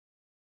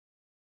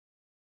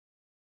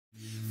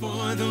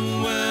For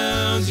the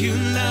world you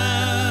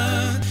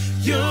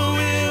love, your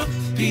will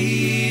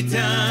be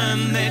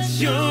done. Let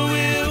your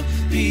will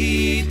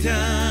be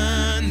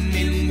done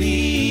in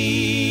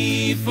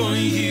me, for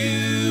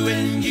you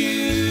and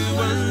you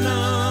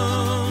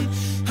alone.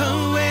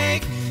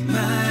 Awake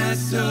my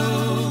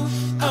soul,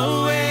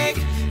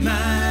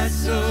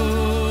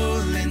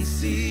 and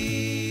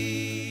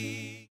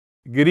see.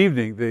 Good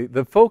evening.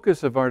 The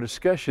focus of our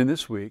discussion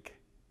this week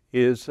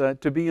is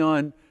to be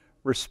on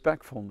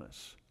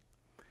respectfulness.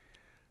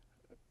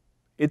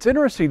 It's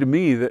interesting to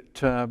me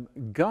that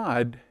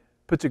God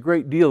puts a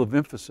great deal of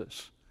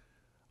emphasis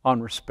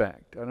on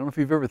respect. I don't know if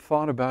you've ever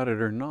thought about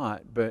it or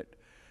not, but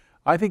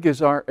I think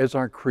as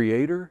our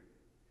Creator,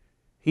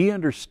 He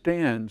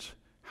understands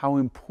how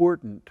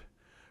important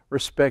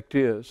respect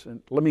is.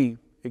 And let me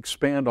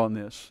expand on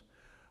this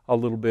a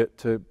little bit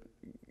to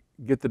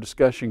get the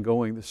discussion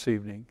going this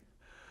evening.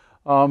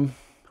 When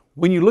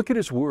you look at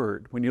His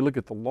Word, when you look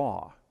at the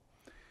law,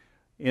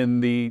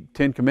 in the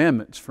Ten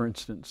Commandments, for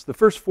instance, the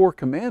first 4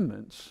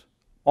 commandments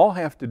all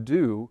have to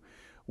do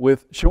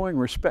with showing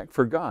respect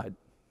for God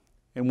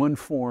in one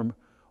form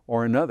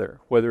or another,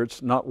 whether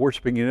it's not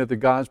worshiping any other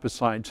gods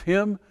besides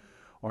Him,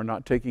 or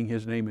not taking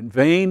His name in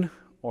vain,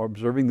 or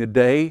observing the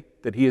day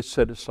that He has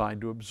set aside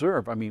to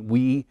observe. I mean,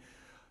 we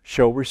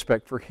show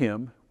respect for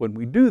Him when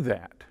we do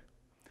that.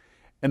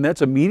 And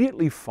that's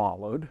immediately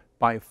followed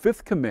by a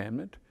 5th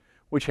commandment,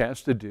 which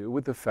has to do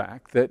with the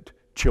fact that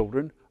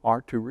children are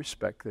to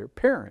respect their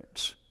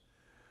parents.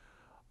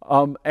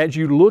 As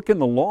you look in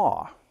the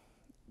law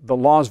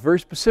is very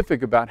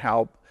specific about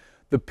how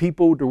the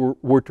people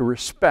were to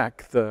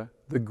respect the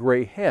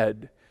gray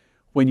head.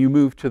 When you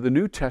move to the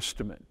New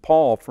Testament,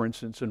 Paul, for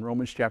instance, in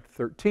Romans chapter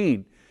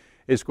 13,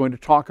 is going to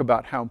talk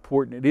about how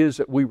important it is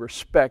that we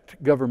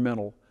respect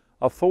governmental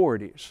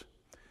authorities.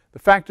 The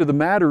fact of the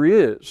matter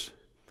is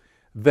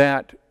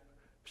that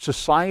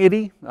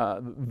society,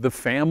 the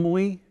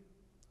family,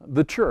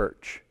 the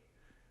church,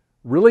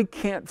 really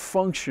can't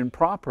function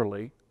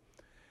properly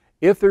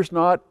if there's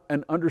not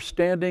an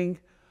understanding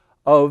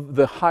of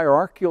the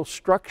hierarchical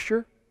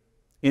structure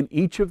in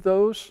each of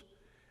those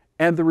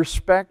and the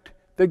respect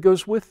that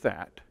goes with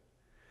that.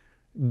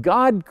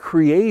 God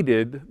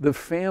created the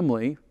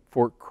family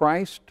for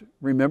Christ,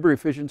 remember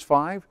Ephesians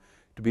 5,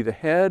 to be the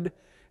head,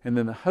 and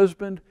then the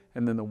husband,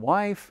 and then the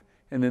wife,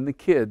 and then the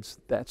kids.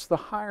 That's the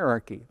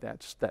hierarchy.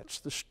 That's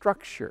the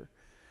structure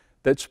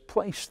that's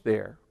placed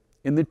there.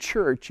 In the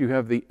church, you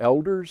have the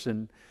elders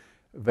and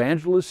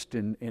evangelists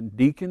and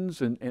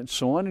deacons and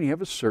so on, and you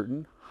have a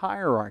certain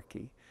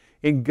hierarchy.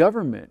 In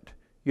government,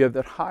 you have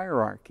that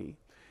hierarchy.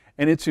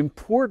 And it's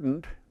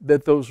important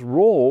that those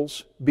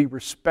roles be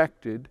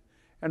respected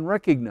and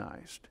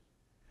recognized.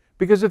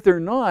 Because if they're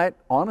not,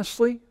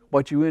 honestly,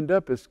 what you end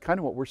up is kind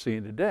of what we're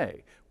seeing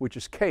today, which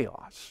is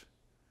chaos.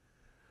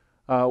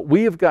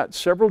 We have got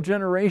several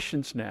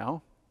generations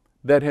now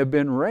that have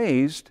been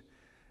raised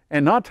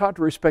and not taught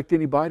to respect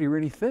anybody or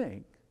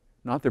anything.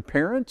 Not their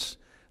parents,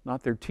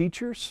 not their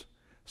teachers,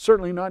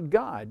 certainly not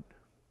God.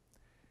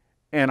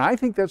 And I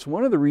think that's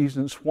one of the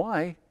reasons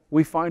why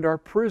we find our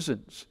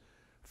prisons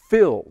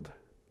filled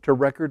to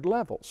record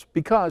levels.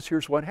 Because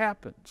here's what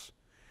happens.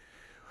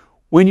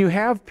 When you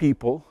have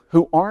people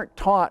who aren't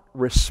taught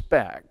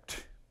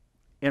respect,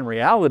 in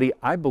reality,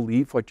 I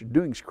believe what you're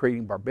doing is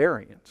creating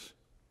barbarians.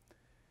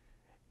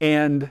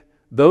 And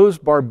those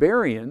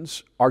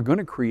barbarians are going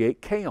to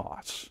create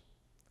chaos.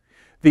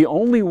 The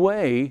only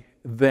way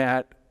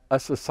that a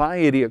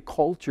society, a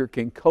culture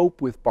can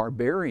cope with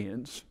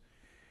barbarians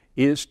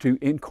is to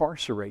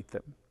incarcerate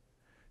them,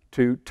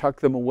 to tuck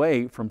them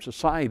away from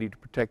society to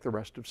protect the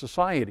rest of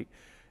society.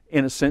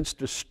 In a sense,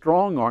 to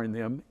strong-arm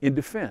them in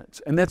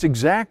defense. And that's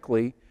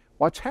exactly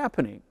what's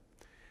happening.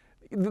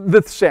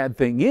 The sad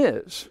thing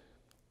is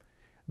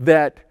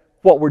that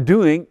what we're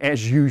doing,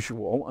 as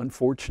usual,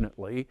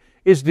 unfortunately,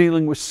 is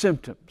dealing with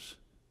symptoms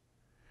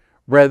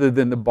rather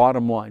than the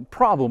bottom line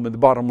problem. And the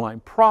bottom line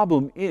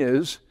problem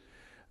is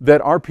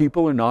that our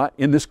people are not,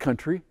 in this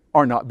country,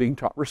 are not being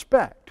taught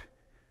respect.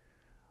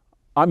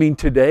 I mean,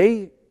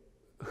 today,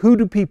 who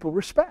do people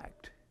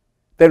respect?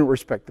 They don't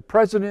respect the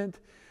president.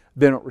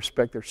 They don't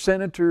respect their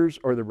senators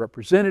or their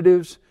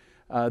representatives.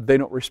 They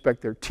don't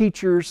respect their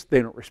teachers.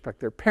 They don't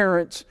respect their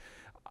parents.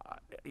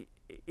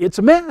 It's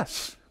a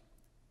mess.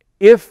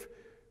 If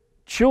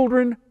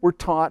children were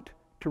taught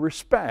to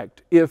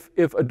respect, if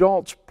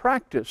adults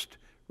practiced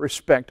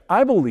respect,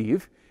 I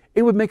believe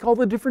it would make all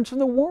the difference in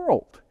the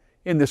world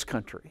in this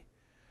country.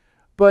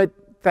 But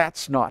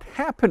that's not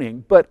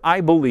happening. But I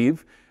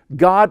believe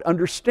God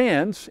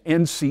understands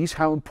and sees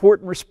how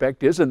important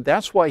respect is, and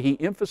that's why He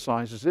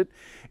emphasizes it,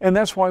 and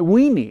that's why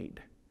we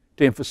need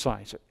to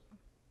emphasize it.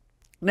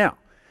 Now,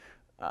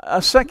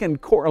 a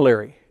second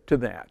corollary to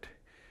that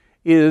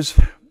is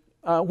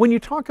when you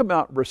talk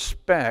about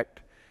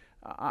respect,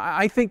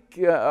 I think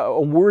a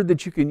word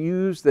that you can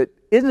use that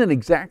isn't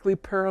exactly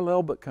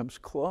parallel but comes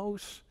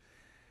close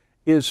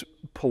is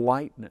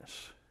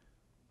politeness.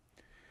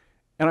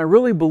 And I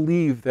really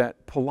believe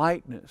that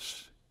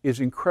politeness is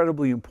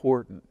incredibly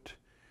important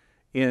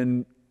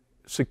in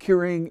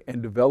securing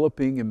and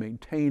developing and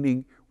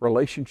maintaining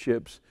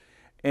relationships,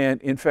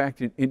 and in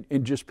fact,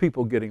 in just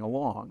people getting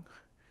along.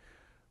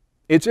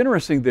 It's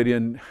interesting that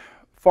in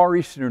Far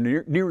Eastern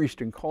or Near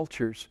Eastern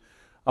cultures,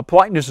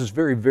 politeness is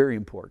very, very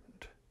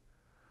important.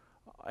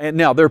 And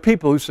now there are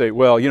people who say,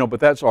 well, but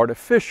that's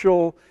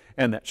artificial,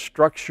 and that's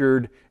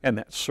structured, and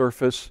that's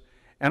surface.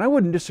 And I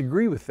wouldn't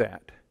disagree with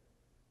that.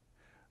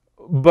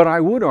 But I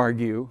would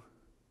argue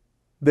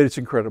that it's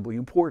incredibly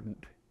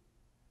important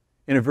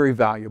in a very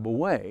valuable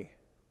way.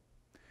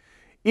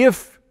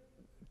 If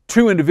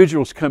two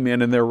individuals come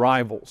in and they're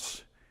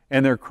rivals,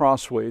 and they're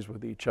crossways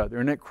with each other,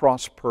 and at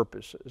cross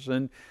purposes,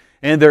 and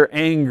they're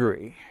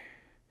angry,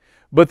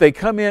 but they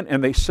come in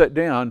and they sit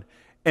down,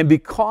 and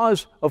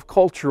because of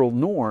cultural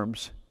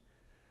norms,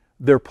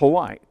 they're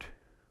polite.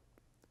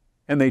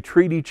 And they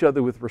treat each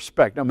other with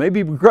respect. Now,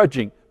 maybe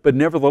begrudging, but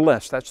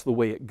nevertheless, that's the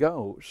way it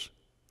goes.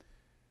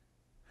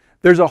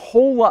 There's a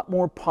whole lot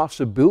more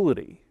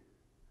possibility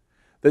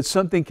that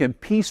something can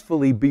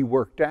peacefully be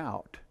worked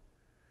out.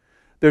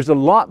 There's a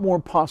lot more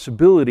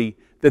possibility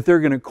that they're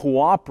going to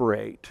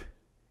cooperate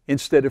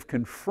instead of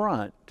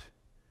confront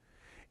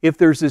if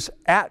there's this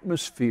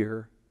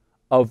atmosphere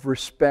of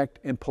respect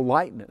and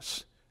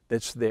politeness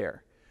that's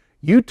there.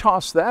 You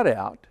toss that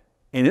out,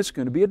 and it's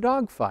going to be a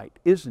dogfight,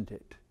 isn't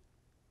it?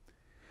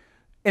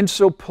 And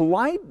so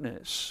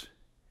politeness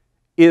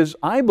is,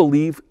 I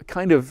believe,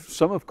 kind of,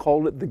 some have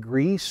called it the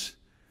grease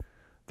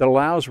that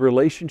allows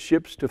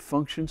relationships to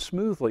function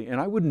smoothly.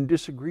 And I wouldn't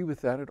disagree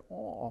with that at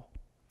all.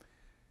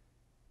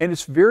 And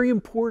it's very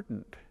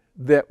important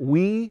that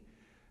we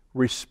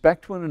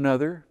respect one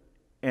another,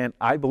 and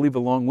I believe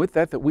along with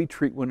that, that we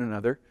treat one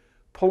another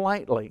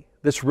politely.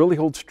 This really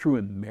holds true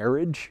in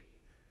marriage.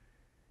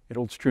 It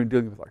holds true in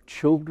dealing with our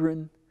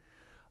children.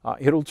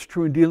 It holds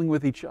true in dealing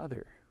with each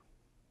other.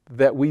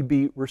 That we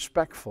be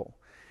respectful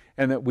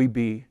and that we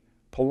be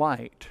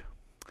polite.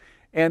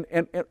 And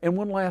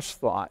one last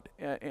thought,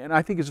 and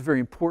I think it's a very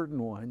important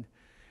one,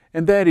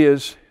 and that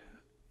is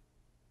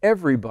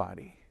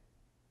everybody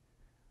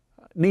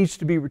needs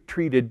to be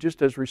treated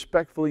just as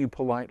respectfully and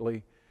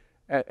politely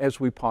as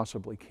we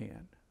possibly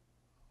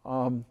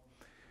can.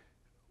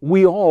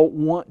 We all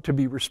want to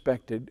be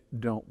respected,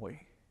 don't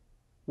we?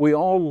 We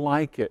all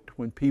like it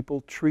when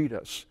people treat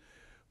us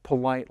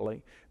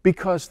politely,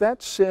 because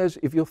that says,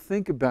 if you'll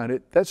think about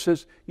it, that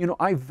says,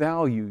 I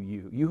value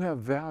you. You have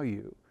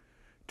value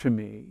to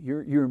me.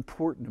 You're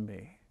important to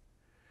me.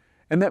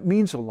 And that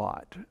means a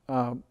lot.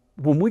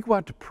 When we go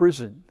out to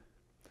prison,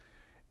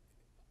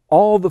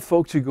 all the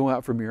folks who go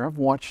out from here, I've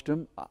watched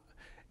them,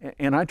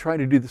 and I try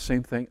to do the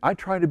same thing. I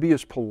try to be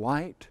as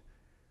polite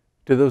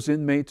to those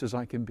inmates as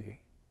I can be,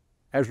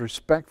 as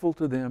respectful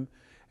to them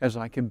as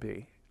I can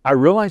be. I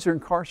realize they're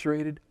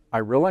incarcerated. I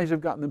realize they've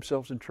gotten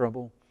themselves in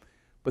trouble,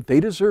 but they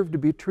deserve to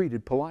be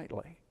treated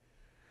politely.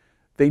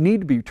 They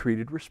need to be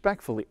treated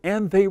respectfully,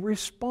 and they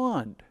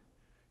respond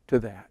to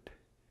that.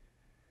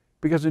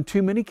 Because in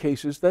too many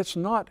cases, that's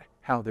not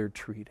how they're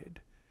treated.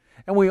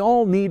 And we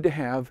all need to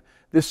have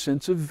this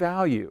sense of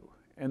value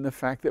and the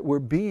fact that we're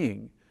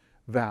being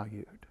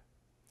valued.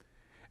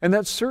 And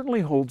that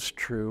certainly holds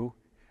true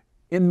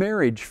in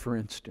marriage, for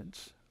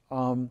instance.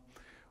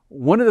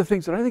 One of the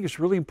things that I think is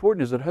really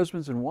important is that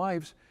husbands and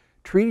wives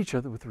treat each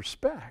other with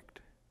respect,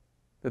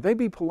 that they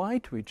be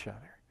polite to each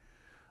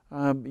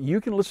other.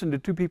 You can listen to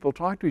two people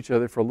talk to each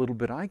other for a little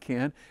bit,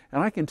 and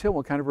I can tell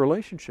what kind of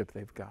relationship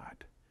they've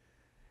got.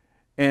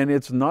 And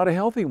it's not a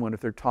healthy one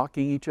if they're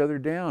talking each other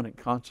down and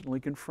constantly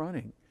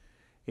confronting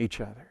each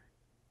other.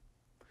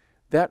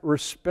 That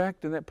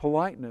respect and that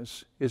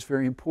politeness is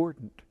very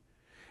important.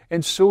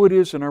 And so it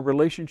is in our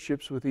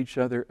relationships with each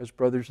other as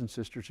brothers and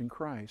sisters in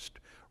Christ.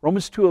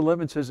 Romans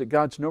 2:11 says that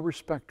God's no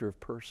respecter of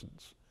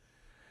persons.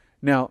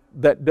 Now,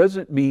 that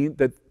doesn't mean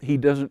that He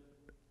doesn't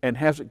and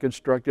hasn't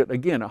constructed,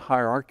 again, a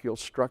hierarchical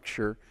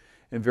structure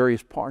in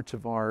various parts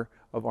of our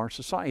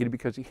society,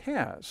 because He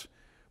has.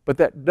 But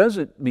that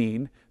doesn't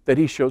mean that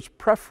He shows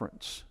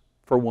preference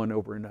for one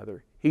over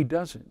another. He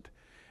doesn't.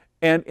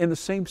 And in the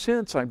same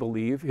sense, I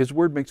believe, His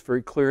Word makes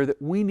very clear that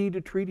we need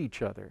to treat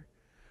each other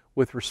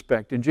with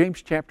respect. In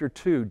James chapter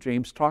 2,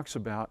 James talks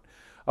about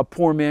a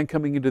poor man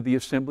coming into the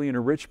assembly and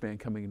a rich man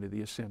coming into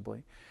the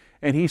assembly.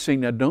 And he's saying,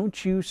 now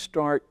don't you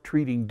start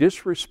treating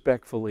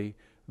disrespectfully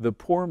the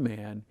poor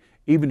man,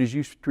 even as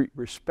you treat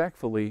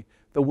respectfully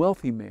the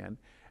wealthy man.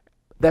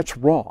 That's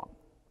wrong.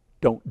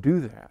 Don't do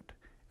that.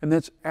 And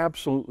that's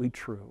absolutely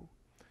true.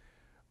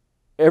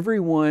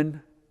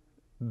 Everyone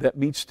that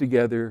meets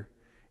together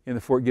in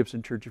the Fort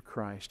Gibson Church of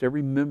Christ,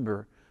 every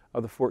member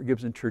of the Fort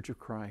Gibson Church of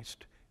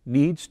Christ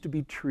needs to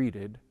be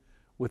treated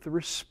with the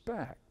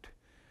respect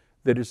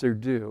that is their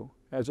due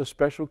as a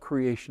special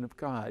creation of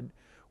God.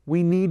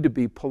 We need to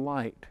be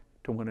polite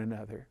to one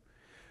another.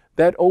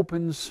 That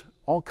opens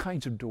all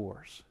kinds of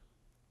doors.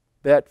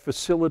 That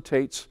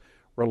facilitates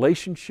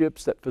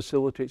relationships, that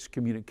facilitates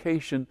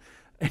communication.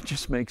 It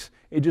just makes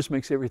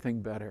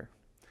everything better.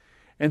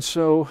 And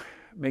so,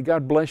 may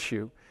God bless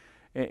you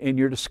in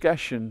your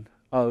discussion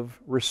of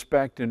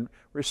respect and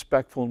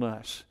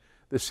respectfulness,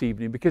 this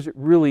evening, because it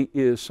really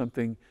is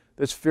something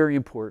that's very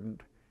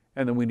important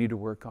and that we need to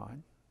work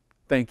on.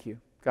 Thank you.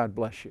 God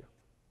bless you.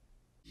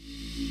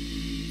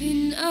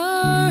 In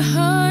our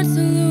hearts,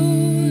 Lord.